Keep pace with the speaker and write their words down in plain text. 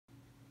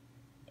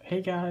Hey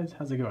guys,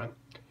 how's it going?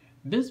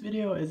 This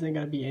video isn't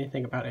going to be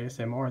anything about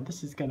ASMR.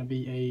 This is going to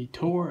be a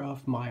tour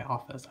of my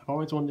office. I've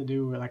always wanted to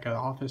do like an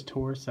office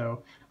tour,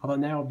 so I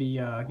thought now would be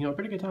a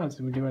pretty good time since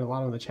we're doing a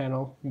lot on the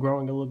channel,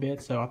 growing a little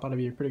bit, so I thought it'd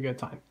be a pretty good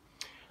time.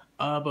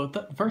 But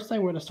the first thing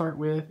we're going to start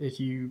with, if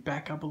you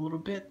back up a little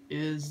bit,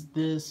 is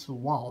this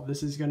wall.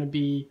 This is going to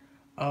be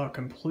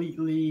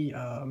completely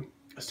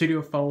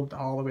studio foamed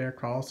all the way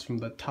across from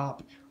the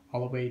top all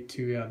the way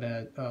to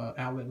that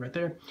outlet right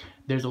there.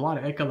 There's a lot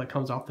of echo that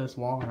comes off this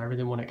wall, and I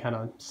really want it kind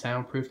of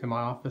soundproof in my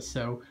office,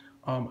 so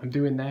I'm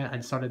doing that. I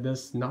started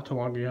this not too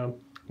long ago.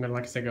 I'm gonna,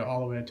 like I said, go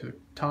all the way to the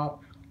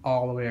top,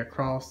 all the way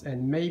across,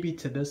 and maybe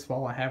to this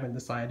wall. I haven't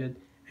decided,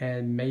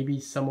 and maybe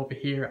some over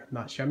here. I'm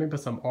not sure. Maybe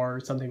some or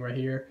something right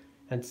here,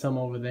 and some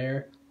over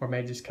there, or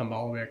maybe just come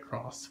all the way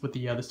across with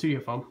the studio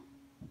foam.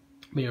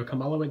 But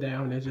come all the way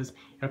down and just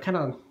kind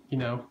of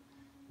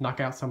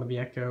knock out some of the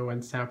echo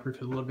and soundproof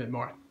it a little bit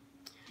more.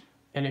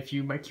 And if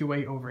you make your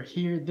way over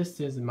here,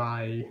 this is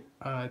my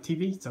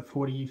TV. It's a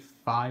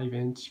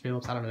 45-inch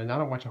Philips. I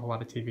don't watch a whole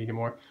lot of TV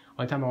anymore.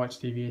 Only time I watch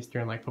TV is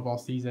during like football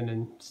season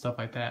and stuff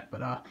like that.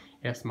 But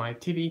yes, my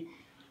TV.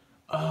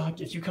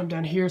 If you come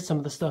down here, some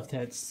of the stuff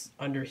that's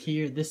under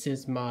here, this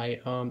is my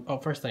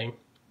first thing,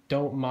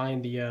 don't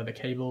mind the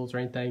cables or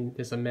anything.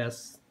 It's a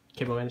mess.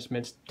 Cable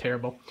management's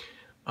terrible.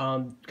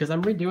 Because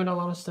I'm redoing a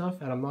lot of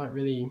stuff and I'm not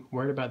really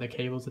worried about the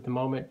cables at the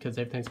moment because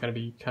everything's going to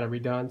be kind of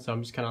redone, so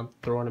I'm just kind of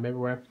throwing them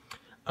everywhere.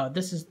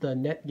 This is the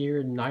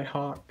Netgear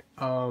Nighthawk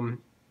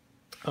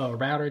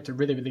router. It's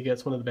really good.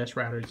 It's one of the best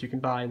routers you can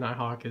buy.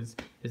 Nighthawk has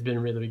been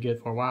really good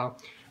for a while.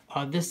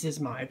 This is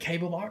my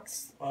cable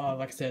box.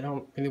 Like I said, I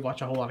don't really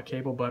watch a whole lot of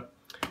cable, but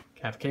I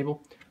have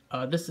cable.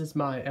 This is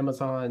my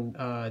Amazon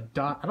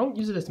Dot. I don't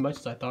use it as much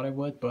as I thought I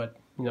would, but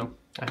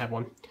I have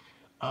one.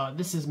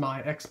 This is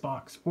my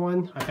Xbox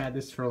One. I've had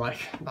this for like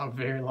a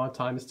very long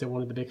time. It's still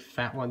one of the big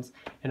fat ones,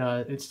 and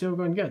it's still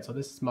going good. So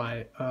this is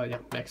my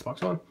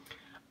Xbox One.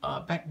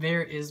 Back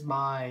there is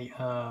my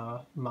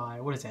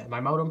my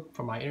modem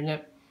for my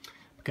internet,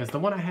 because the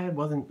one I had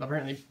wasn't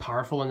apparently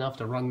powerful enough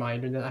to run my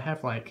internet. I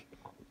have like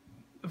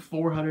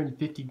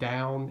 450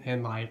 down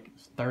and like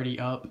 30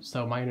 up,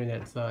 so my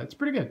internet's it's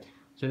pretty good.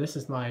 So this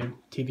is my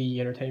TV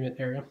entertainment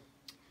area.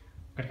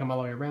 I'm gonna come all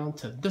the way around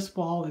to this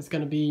wall. Is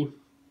gonna be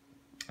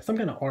some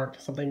kind of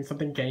art,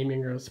 something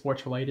gaming or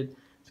sports related.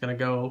 It's gonna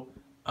go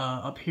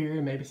up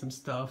here, maybe some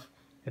stuff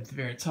at the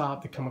very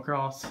top to come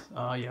across.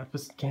 Yeah,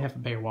 just can't have a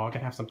bare wall,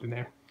 gotta have something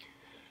there.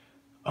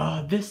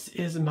 This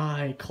is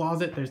my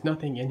closet. There's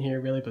nothing in here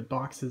really but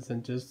boxes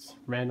and just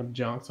random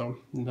junk, so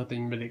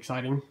nothing really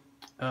exciting.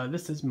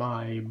 This is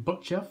my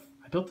bookshelf.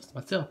 I built this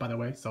myself, by the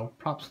way, so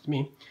props to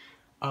me.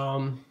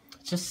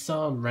 Just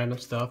some random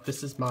stuff.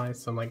 This is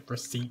some like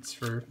receipts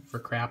for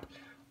crap.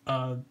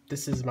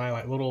 This is my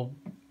like little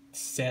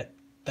set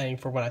thing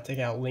for when I take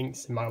out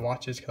links in my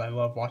watches, because I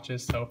love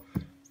watches, so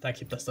I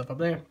keep that stuff up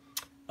there.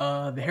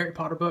 The Harry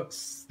Potter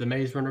books, the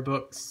Maze Runner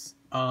books,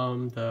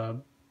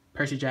 the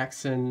Percy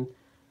Jackson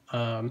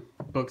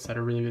books that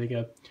are really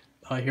good.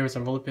 Heroes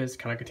and Olympus,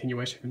 kind of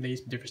continuation from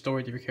these, different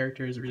story, different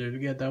characters, really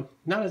good though.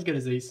 Not as good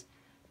as these.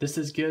 This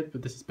is good,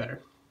 but this is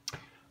better.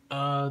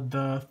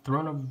 The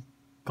Throne of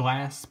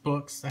Glass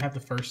books, I have the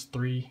first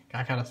three.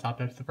 I kind of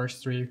stopped after the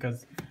first three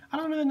because I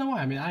don't really know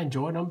why. I mean, I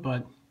enjoyed them,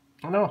 but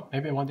I don't know,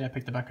 maybe one day I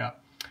picked it back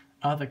up.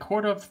 The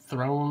Court of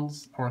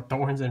Thrones, or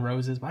Thorns and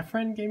Roses, my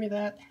friend gave me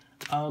that.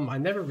 I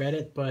never read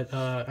it, but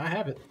I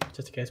have it,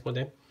 just in case one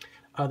day.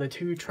 The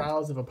two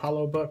Trials of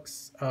Apollo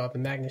books, the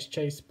Magnus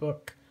Chase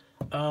book.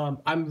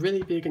 I'm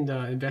really big into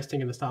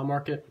investing in the stock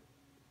market,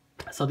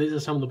 so these are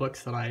some of the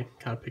books that I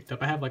kind of picked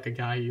up. I have like a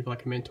guy,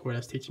 like a mentor,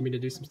 that's teaching me to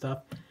do some stuff.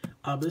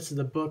 But this is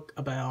a book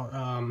about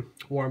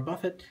Warren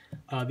Buffett.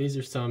 These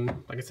are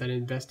some, like I said,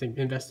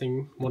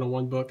 investing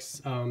 101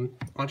 books.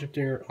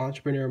 Entrepreneur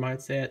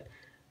mindset,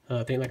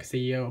 think like a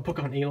CEO. A book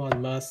on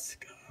Elon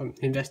Musk,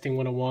 investing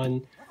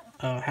 101.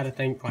 How to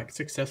think like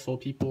successful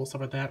people,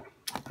 stuff like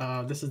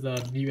that. This is the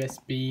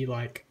USB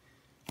like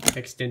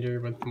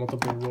extender with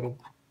multiple little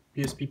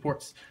USB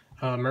ports.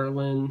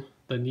 Merlin,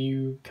 the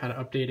new kind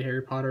of updated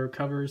Harry Potter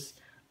covers.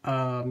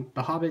 The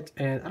Hobbit,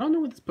 and I don't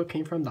know where this book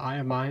came from, The Eye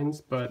of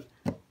Mines, but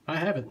I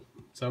have it.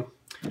 So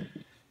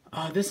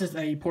this is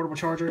a portable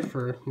charger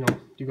for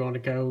you go on to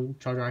go,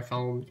 charge your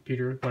iPhone,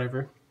 computer,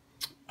 whatever.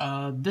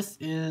 This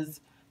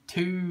is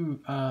two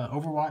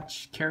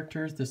Overwatch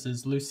characters. This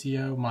is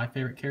Lucio, my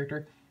favorite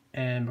character,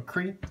 and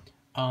McCree.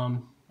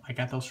 I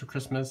got those for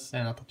Christmas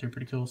and I thought they were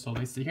pretty cool, so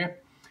they sit here.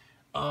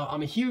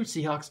 I'm a huge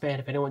Seahawks fan.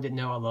 If anyone didn't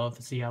know, I love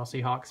the Seattle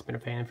Seahawks. Been a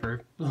fan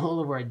for a little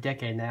over a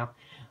decade now.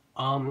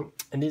 And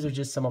these are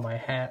just some of my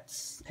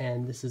hats,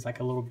 and this is like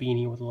a little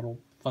beanie with a little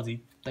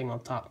fuzzy thing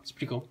on top. It's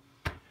pretty cool.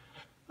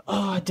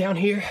 Down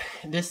here,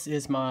 this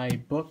is my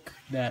book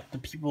that the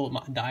people,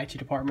 the IT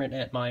department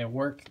at my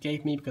work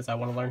gave me because I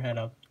want to learn how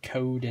to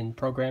code and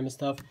program and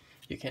stuff.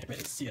 You can't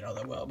really see it all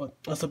that well,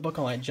 but that's a book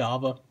on like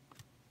Java,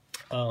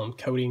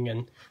 coding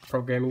and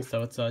programming,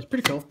 so it's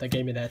pretty cool. They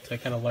gave me that to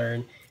kind of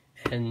learn,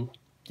 and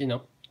I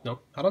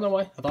don't know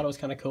why. I thought it was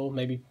kind of cool.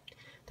 Maybe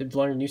to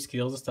learn new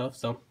skills and stuff.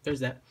 So there's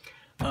that.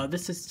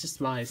 This is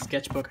just my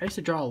sketchbook. I used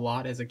to draw a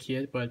lot as a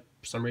kid, but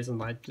for some reason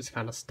I just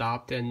kind of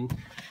stopped. And a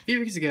few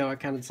weeks ago, I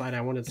kind of decided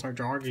I wanted to start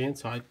drawing again,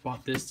 so I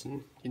bought this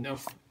and, you know,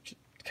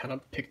 kind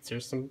of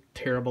pictures some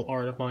terrible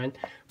art of mine.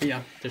 But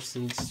yeah, there's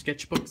some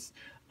sketchbooks.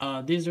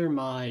 These are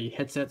my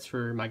headsets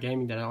for my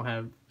gaming that I don't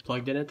have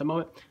plugged in at the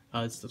moment.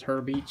 It's the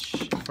Turtle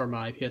Beach for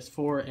my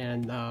PS4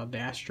 and the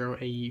Astro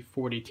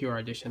AE40 TR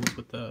editions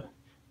with the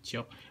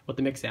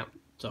mix amp.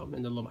 So,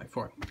 and the little mic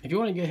for it. If you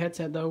want a good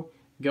headset though,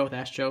 go with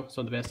Astro. It's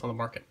one of the best on the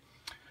market.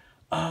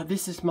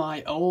 This is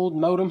my old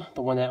modem,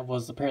 the one that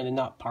was apparently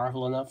not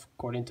powerful enough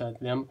according to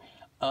them.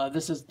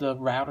 This is the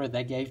router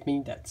they gave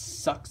me that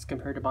sucks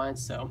compared to mine,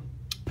 so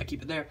I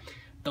keep it there.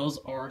 Those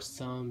are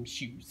some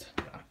shoes.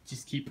 I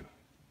just keep.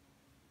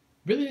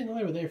 Really didn't know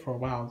they were there for a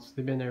while.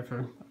 They've been there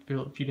for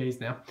a few days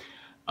now.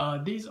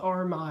 These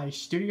are my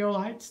studio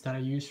lights that I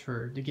use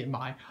to get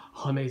my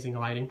amazing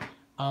lighting.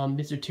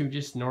 These are two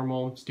just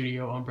normal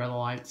studio umbrella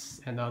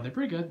lights, and they're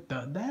pretty good.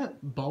 That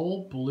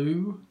bold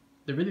blue,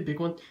 the really big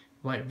one,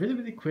 like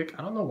really quick.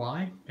 I don't know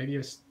why. Maybe it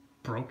was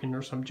broken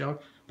or some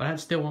junk. But I had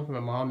still one from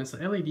my mom. It's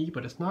an LED,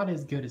 but it's not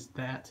as good as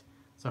that.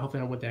 So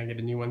hopefully I went down and get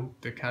a new one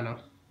to kind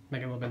of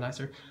make it a little bit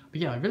nicer.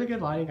 But yeah, really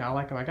good lighting. I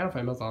like them. I got them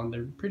from Amazon.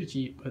 They're pretty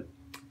cheap, but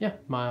yeah,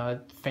 my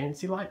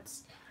fancy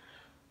lights.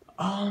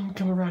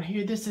 Come around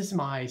here. This is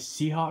my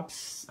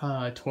Seahawks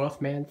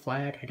 12th man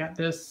flag. I got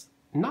this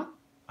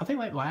I think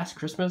like last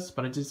Christmas,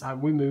 but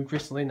we moved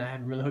recently and I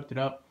haven't really hung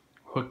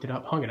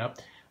it up.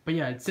 But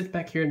yeah, it sits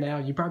back here now.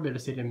 You probably better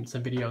see it in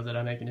some videos that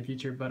I make in the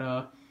future. But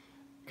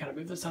gotta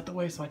move this out the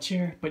way so my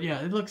chair. But yeah,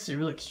 it looks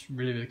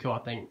really cool. I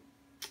think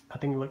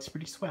it looks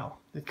pretty swell.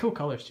 The cool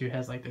colors too. It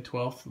has like the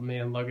 12th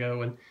man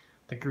logo and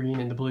the green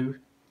and the blue.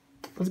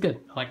 It's good.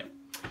 I like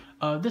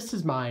it. This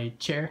is my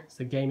chair. It's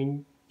a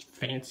gaming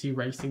fancy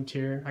racing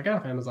chair. I got it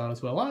off Amazon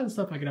as well. A lot of the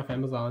stuff I get off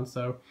Amazon,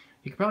 so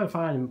you can probably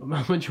find a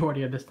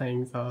majority of these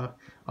things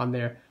on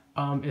there.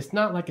 It's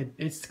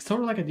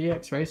sort of like a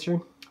DX Racer,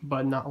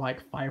 but not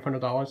like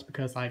 $500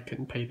 because I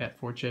couldn't pay that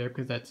for a chair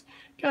because that's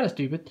kind of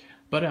stupid.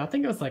 But I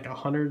think it was like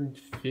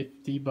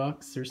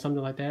 $150 or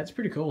something like that. It's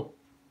pretty cool.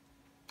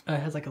 It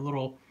has like a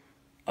little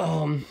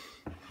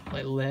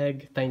like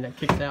leg thing that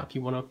kicks out if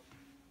you want to,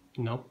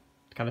 you know,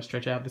 kind of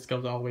stretch out. This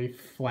goes all the way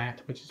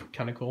flat, which is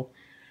kind of cool.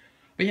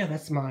 But yeah,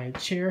 that's my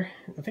chair.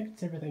 I think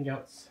that's everything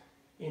else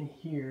in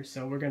here.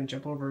 So we're going to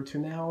jump over to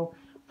now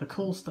the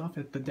cool stuff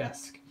at the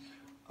desk.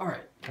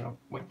 Alright, I'll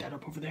wake that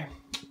up over there.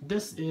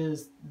 This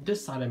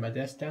side of my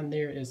desk. Down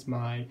there is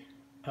my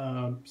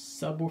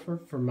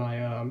subwoofer for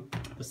my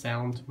the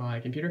sound my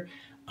computer.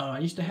 I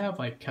used to have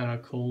like kind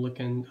of cool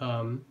looking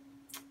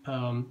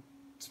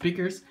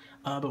speakers,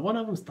 but one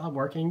of them stopped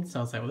working, so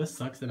I was like, well, this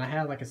sucks. And I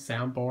had like a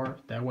sound bar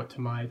that went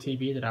to my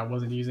TV that I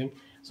wasn't using,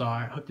 so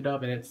I hooked it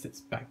up and it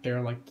sits back there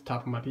on like the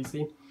top of my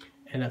PC,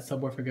 and that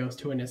subwoofer goes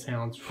to it and it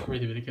sounds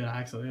really good. I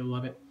absolutely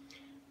love it.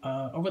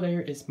 Over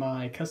there is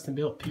my custom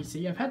built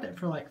PC. I've had that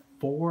for like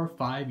 4 or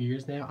 5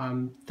 years now.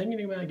 I'm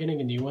thinking about getting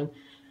a new one,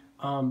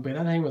 but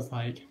that thing was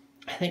like,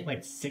 I think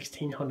like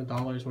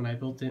 $1,600 when I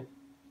built it.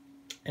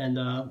 And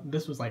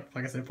this was like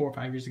I said, 4 or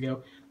 5 years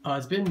ago.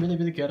 It's been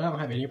really good. I don't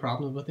have any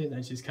problems with it.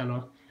 I just kind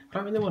of, I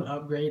don't really want to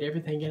upgrade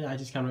everything in it. I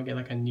just kind of get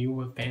like a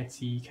new,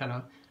 fancy, kind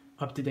of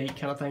up-to-date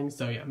kind of thing.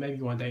 So yeah,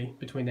 maybe one day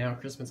between now and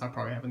Christmas, I'll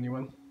probably have a new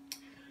one.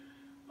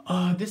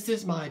 This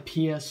is my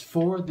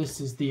PS4. This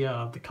is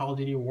the Call of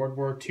Duty World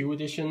War II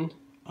edition.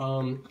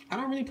 I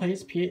don't really play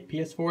this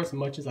PS4 as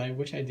much as I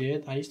wish I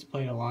did. I used to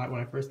play it a lot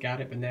when I first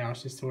got it, but now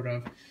it's just sort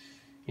of,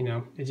 you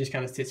know, it just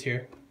kind of sits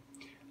here.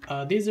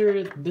 This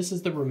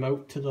is the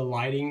remote to the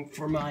lighting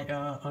for my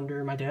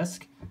under my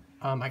desk.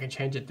 I can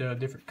change it to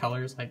different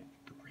colors like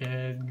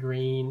red,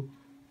 green,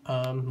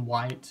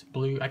 white,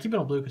 blue. I keep it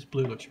on blue because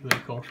blue looks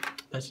really cool.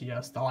 That's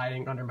just the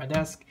lighting under my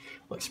desk.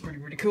 Looks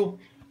pretty cool.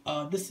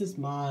 This is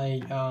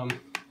my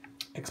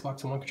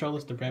Xbox One controller.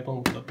 It's the red one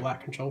with the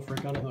black control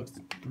freak on it. It looks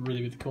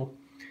really cool.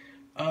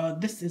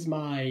 This is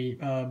my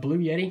Blue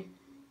Yeti.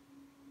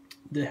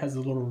 That has a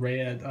little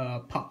red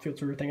pop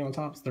filter thing on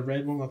top. It's the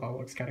red one. I thought it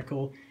looks kind of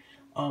cool.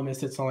 It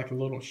sits on like a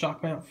little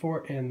shock mount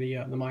for it, and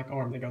the mic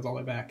arm that goes all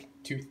the way back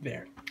to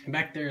there. And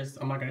back there is,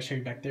 I'm not going to show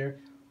you back there.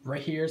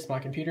 Right here is my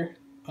computer.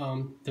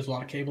 There's a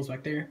lot of cables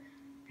back there.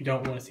 If you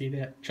don't want to see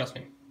that, trust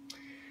me.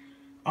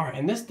 Alright,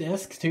 and this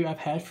desk too, I've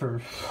had for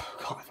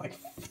God, like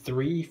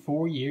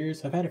 3-4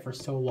 years. I've had it for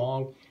so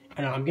long,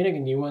 and I'm getting a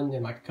new one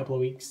in like a couple of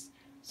weeks.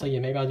 So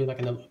yeah, maybe I'll do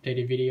like an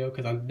updated video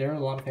because there are a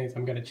lot of things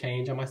I'm going to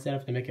change on my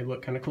setup to make it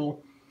look kind of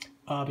cool.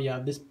 But yeah,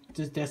 this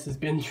desk has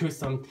been through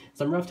some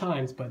rough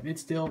times, but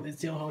it's still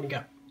holding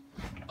up.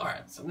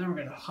 Alright, so now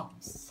we're gonna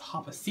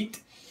hop a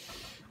seat.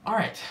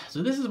 Alright,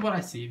 so this is what I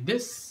see.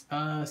 This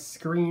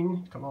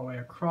screen, come all the way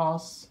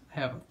across. I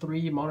have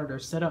 3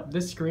 monitors set up.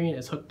 This screen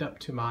is hooked up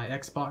to my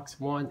Xbox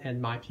One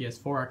and my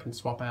PS4. I can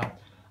swap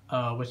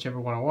out whichever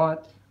one I want.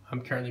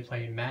 I'm currently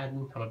playing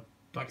Madden.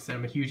 Like I said,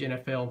 I'm a huge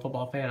NFL and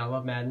football fan. I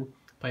love Madden.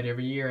 Played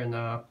every year, and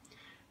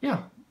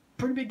yeah,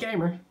 pretty big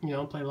gamer. You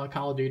know, play a lot of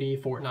Call of Duty,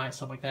 Fortnite,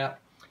 stuff like that.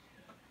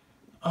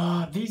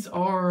 These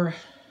are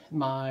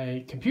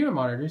my computer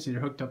monitors. These are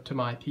hooked up to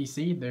my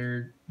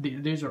PC.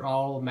 These are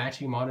all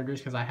matching monitors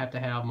because I have to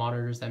have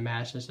monitors that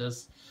match. It's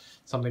just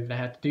something that I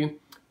have to do.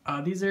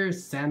 These are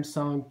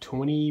Samsung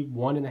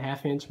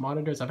 21.5-inch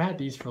monitors. I've had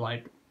these for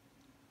like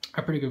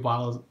a pretty good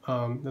while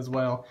as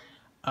well.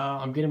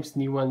 I'm getting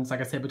some new ones. Like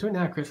I said, between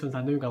now and Christmas,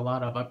 I'm doing a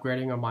lot of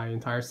upgrading on my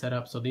entire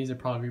setup. So these are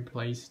probably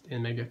replaced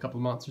in maybe a couple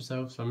of months or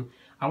so. So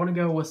I want to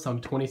go with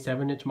some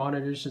 27-inch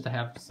monitors just to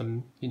have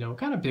some, you know,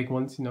 kind of big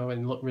ones, you know,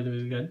 and look really,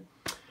 really good.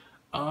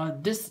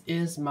 This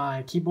is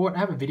my keyboard. I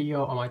have a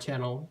video on my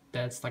channel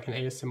that's like an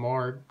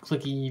ASMR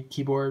clicky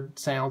keyboard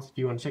sounds. If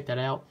you want to check that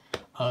out,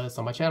 it's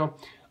on my channel.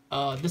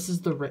 This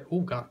is the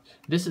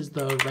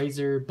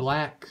Razer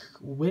Black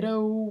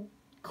Widow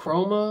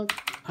Chroma,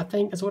 I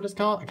think is what it's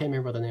called. I can't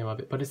remember the name of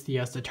it, but it's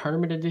the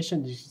tournament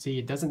edition. You can see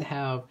it doesn't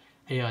have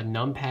a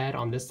numpad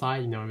on this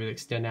side. You know, it would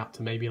extend out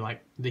to maybe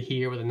like the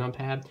here with a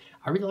numpad.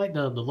 I really like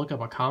the look of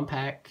a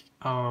compact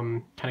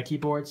kind of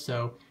keyboard,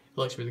 so it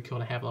looks really cool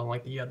to have on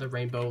like the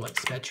rainbow like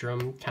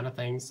spectrum kind of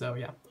thing. So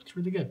yeah, looks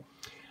really good.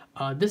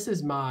 This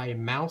is my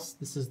mouse.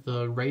 This is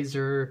the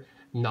Razer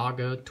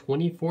Naga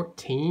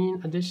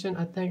 2014 edition.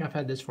 I think I've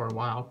had this for a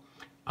while.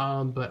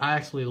 But I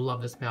actually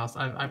love this mouse.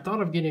 I've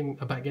thought of getting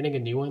a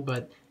new one,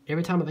 but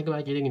every time I think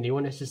about getting a new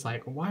one, it's just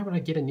like, why would I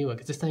get a new one?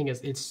 Because this thing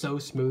it's so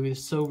smooth,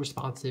 so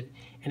responsive,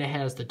 and it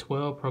has the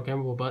 12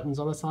 programmable buttons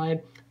on the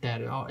side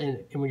that,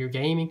 and when you're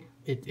gaming,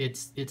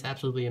 it's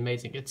absolutely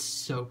amazing. It's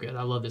so good.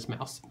 I love this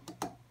mouse.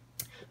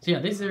 So yeah,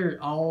 these are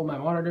all my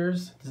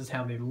monitors. This is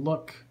how they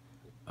look.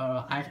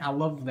 I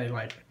love when they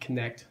like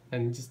connect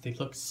and just they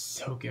look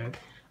so good.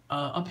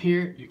 Up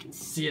here, you can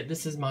see it.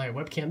 This is my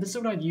webcam. This is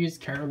what I use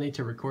currently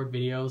to record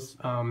videos.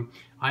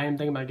 I am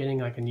thinking about getting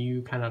like a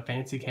new kind of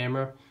fancy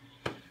camera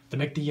to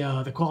make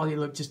the quality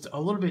look just a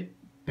little bit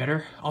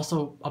better.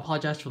 Also,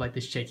 apologize for like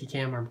this shaky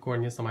cam. I'm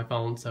recording this on my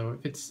phone, so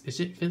if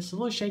it's a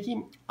little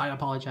shaky, I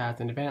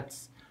apologize in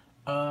advance.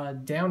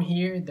 Down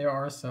here, there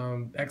are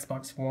some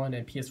Xbox One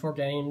and PS4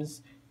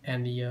 games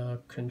and the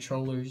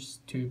controllers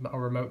to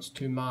or remotes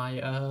to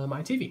my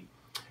my TV.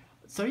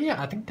 So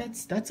yeah, I think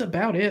that's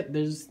about it.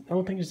 I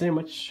don't think there's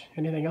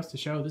anything else to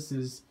show. This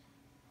is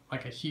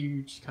like a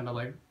huge kind of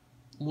like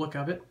look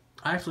of it.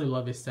 I actually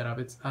love this setup.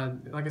 It's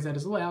like I said,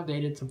 it's a little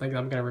outdated. Some things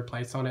I'm gonna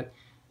replace on it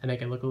and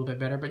make it look a little bit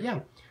better. But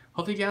yeah,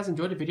 hopefully you guys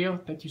enjoyed the video.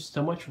 Thank you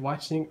so much for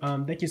watching.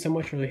 Thank you so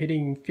much for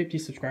hitting 50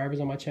 subscribers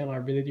on my channel. I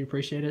really do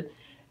appreciate it.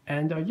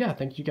 And yeah,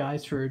 thank you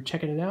guys for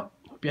checking it out.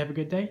 Hope you have a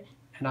good day,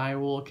 and I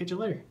will catch you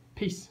later.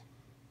 Peace.